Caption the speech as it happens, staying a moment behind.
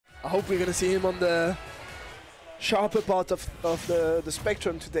hope we're gonna see him on the sharper part of the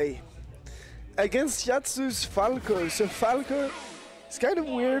spectrum today. Against Yatsu's Falco. So Falco is kind of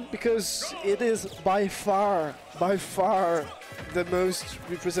weird because it is by far the most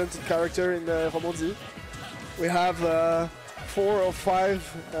represented character in Romandie. We have 4 or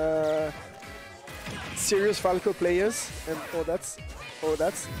 5 serious Falco players, and that's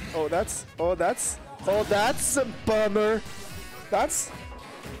a bummer.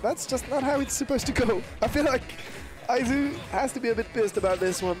 That's just not how it's supposed to go. I feel like Aisu has to be a bit pissed about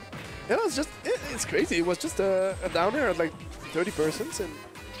this one. You know, it's crazy. It was just a downer at like 30%, and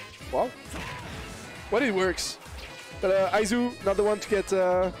wow, well, it works. But Aisu, not the one to get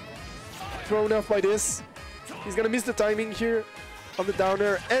thrown off by this. He's gonna miss the timing here on the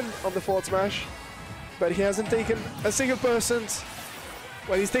downer and on the forward smash, but he hasn't taken a single percent.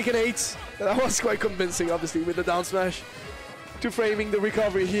 Well, he's taken 8. That was quite convincing, obviously, with the down smash. 2 framing the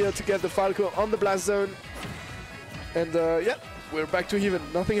recovery here to get the Falco on the blast zone. And yeah, we're back to even.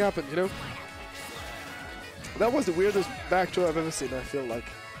 Nothing happened, you know? That was the weirdest back throw I've ever seen, I feel like.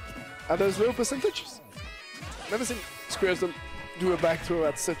 At those low percentages. Never seen squares do a back throw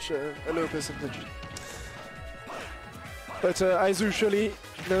at such a low percentage. But Aisu surely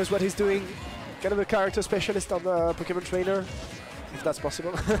knows what he's doing. Kind of a character specialist on the Pokémon Trainer, if that's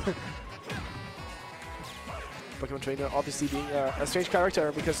possible. Pokémon Trainer obviously being a strange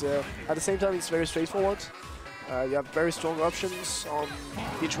character because at the same time it's very straightforward. You have very strong options on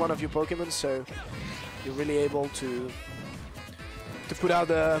each one of your Pokémon, so you're really able to put out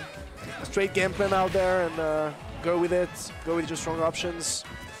a straight game plan out there and go with it, go with your strong options.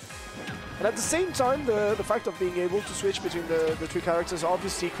 And at the same time, the fact of being able to switch between the 3 characters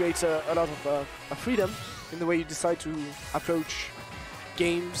obviously creates a lot of freedom in the way you decide to approach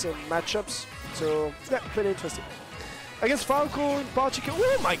games and matchups. So yeah, pretty interesting. Against Falco in particular,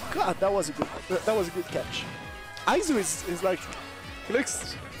 oh my god, that was a good catch. Aisu is like, he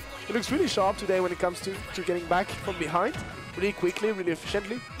looks really sharp today when it comes to getting back from behind, really quickly, really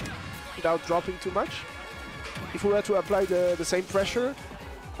efficiently, without dropping too much. If we were to apply the same pressure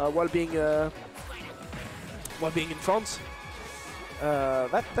while being in front,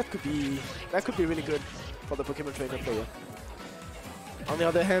 that could be really good for the Pokémon Trainer player. On the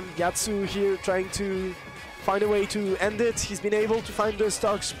other hand, Yatsu here trying to find a way to end it. He's been able to find the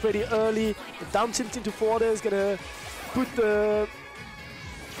stocks pretty early. The down tilt into forward is gonna put the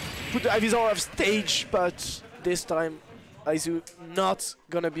Ivysaur off stage, but this time Aisu not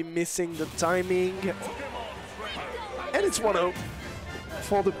gonna be missing the timing. And it's 1-0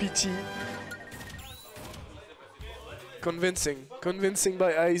 for the PT. Convincing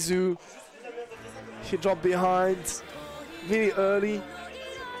by Aisu. He dropped behind really early.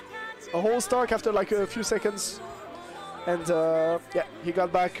 A whole stock after like a few seconds. And yeah, he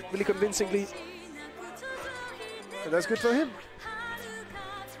got back really convincingly. And that's good for him.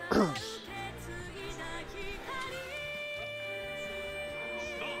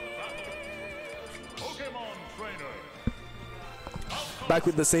 Back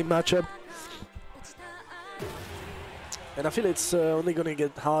with the same matchup. And I feel it's only gonna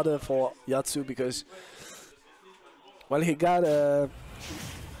get harder for Yatsu because, well, he got a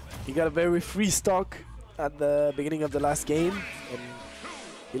very free stock at the beginning of the last game, and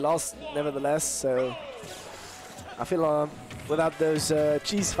he lost nevertheless. So I feel without those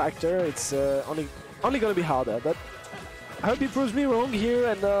cheese factor, it's only gonna be harder. But I hope he proves me wrong here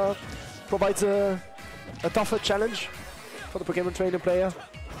and provides a tougher challenge for the Pokémon Trainer player.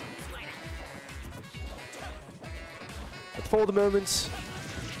 But for the moment,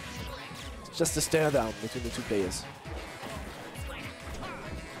 it's just a stare down between the 2 players.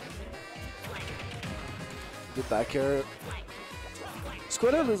 The backer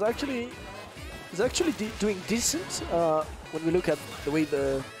Squirtle is actually doing decent when we look at the way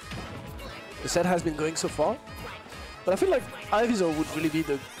the set has been going so far. But I feel like Ivysaur would really be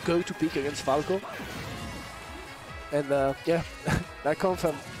the go-to pick against Falco. And yeah, that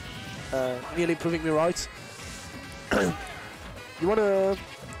confirmed nearly proving me right. You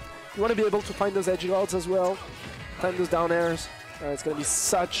wanna be able to find those edge guards as well, time those down airs. It's gonna be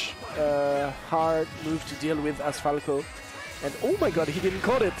such a hard move to deal with as Falco. And oh my god, he didn't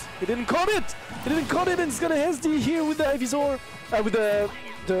caught it! He didn't caught it! He didn't caught it, and it's gonna SD here with the Ivysaur, with the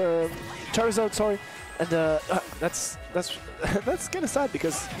Charizard, sorry. And that's kind of sad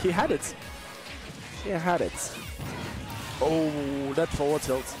because he had it. He had it. Oh, that forward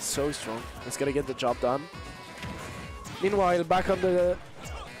tilt, so strong. It's gonna get the job done. Meanwhile, back on the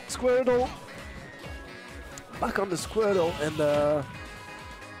Squirtle. Back on the Squirtle, and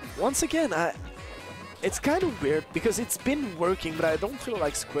once again, it's kind of weird because it's been working, but I don't feel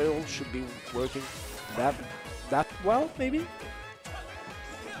like Squirrel should be working that well, maybe.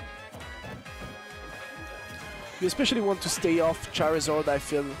 You especially want to stay off Charizard, I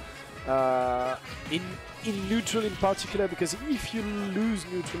feel, in neutral in particular, because if you lose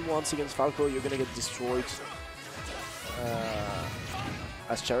neutral once against Falco, you're gonna get destroyed.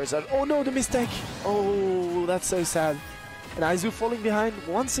 As Charizard. Oh no, the mistake! Oh, that's so sad. And Aisu falling behind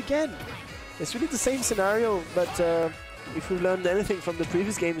once again. It's really the same scenario, but if we've learned anything from the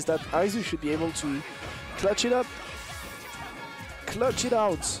previous games, that Aisu should be able to clutch it up. Clutch it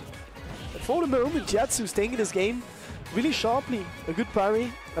out. But for the moment, Yatsu staying in this game really sharply. A good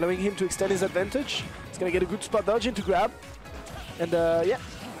parry, allowing him to extend his advantage. He's gonna get a good spot dodge in to grab. And yeah,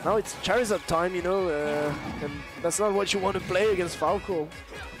 now it's Charizard time, you know, and that's not what you want to play against Falco,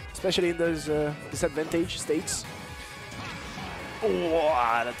 especially in those disadvantage states. Oh,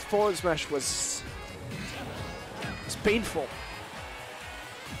 that forward smash was painful.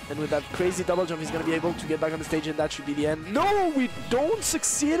 And with that crazy double jump, he's going to be able to get back on the stage, and that should be the end. No, we don't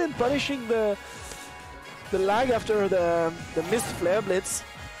succeed in punishing the lag after the missed flare blitz.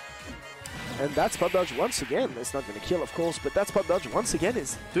 And that spot dodge once again, it's not going to kill, of course, but that spot dodge once again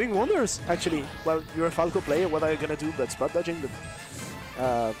is doing wonders, actually. Well, you're a Falco player, what are you going to do but spot dodging?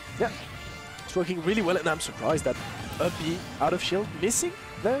 But yeah, it's working really well, and I'm surprised that up B out of shield missing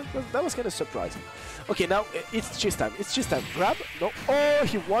there. That was kind of surprising. Okay, now it's just time. It's just time. Grab. No. Oh,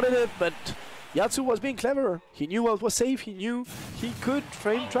 he wanted it, but Yatsu was being clever. He knew what was safe. He knew he could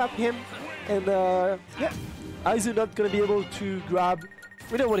frame trap him. And yeah, Aisu not going to be able to grab.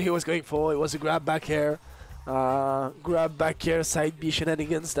 We know what he was going for. It was a grab back air. Grab back air side B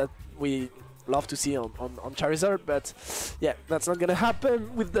shenanigans that we love to see on Charizard, but yeah, that's not gonna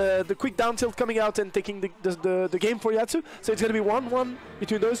happen with the quick down tilt coming out and taking the game for Yatsu. So it's gonna be 1-1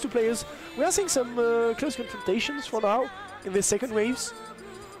 between those two players. We are seeing some close confrontations for now in the second waves.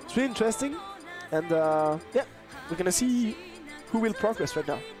 It's really interesting, and yeah, we're gonna see who will progress right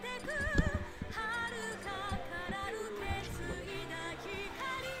now.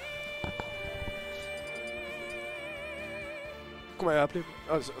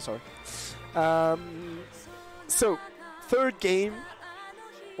 Oh, sorry. So, third game,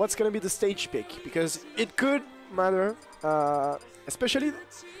 what's going to be the stage pick? Because it could matter, especially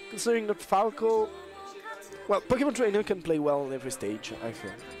considering that Falco, well, Pokemon Trainer can play well on every stage, I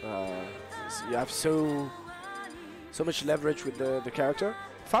feel. So you have so much leverage with the character.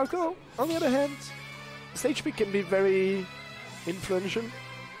 Falco, on the other hand, stage pick can be very influential.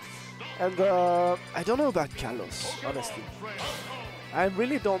 And I don't know about Kalos, honestly. I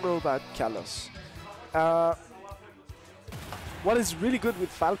really don't know about Kalos. What is really good with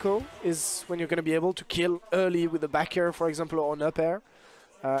Falco is when you're going to be able to kill early with a back air, for example, or an up air.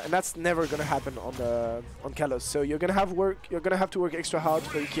 And that's never going to happen on Kalos. So you're going to have to work extra hard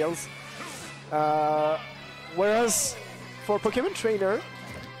for your kills. Whereas for Pokemon Trainer,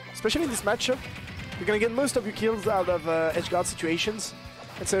 especially in this matchup, you're going to get most of your kills out of edge guard situations.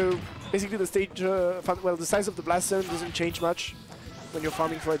 And so basically the stage, well, the size of the blast zone doesn't change much when you're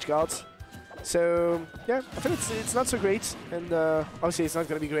farming for edge guards. So yeah, I feel it's not so great, and obviously it's not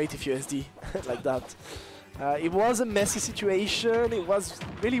going to be great if you SD like that. It was a messy situation, it was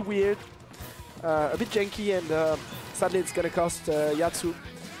really weird, a bit janky, and sadly it's going to cost Yatsu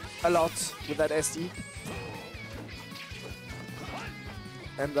a lot with that SD.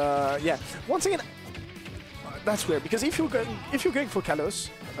 And yeah, once again, that's weird, because if you're going for Kalos,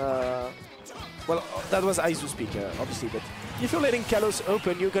 well, that was Aisu speaker, obviously, but if you're letting Kalos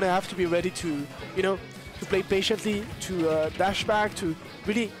open, you're gonna have to be ready to, you know, to play patiently, to dash back, to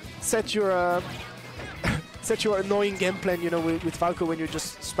really set your set your annoying game plan, you know, with Falco when you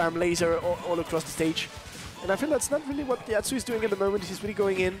just spam laser all across the stage. And I feel that's not really what Yatsu is doing at the moment. He's really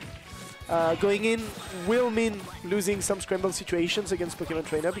going in. Going in will mean losing some scramble situations against Pokemon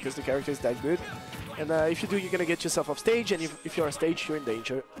Trainer because the character is that good. And if you do, you're gonna get yourself off stage, and if you're on stage, you're in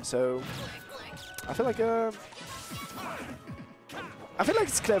danger. So I feel like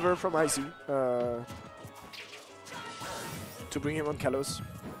it's clever from Aisu to bring him on Kalos.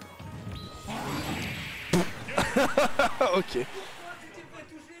 Okay.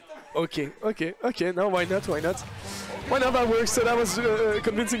 No, why not? Why not? Why not? That works. So that was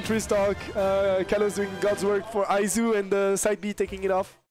convincing Triss talk. Kalos doing God's work for Aisu, and side B taking it off.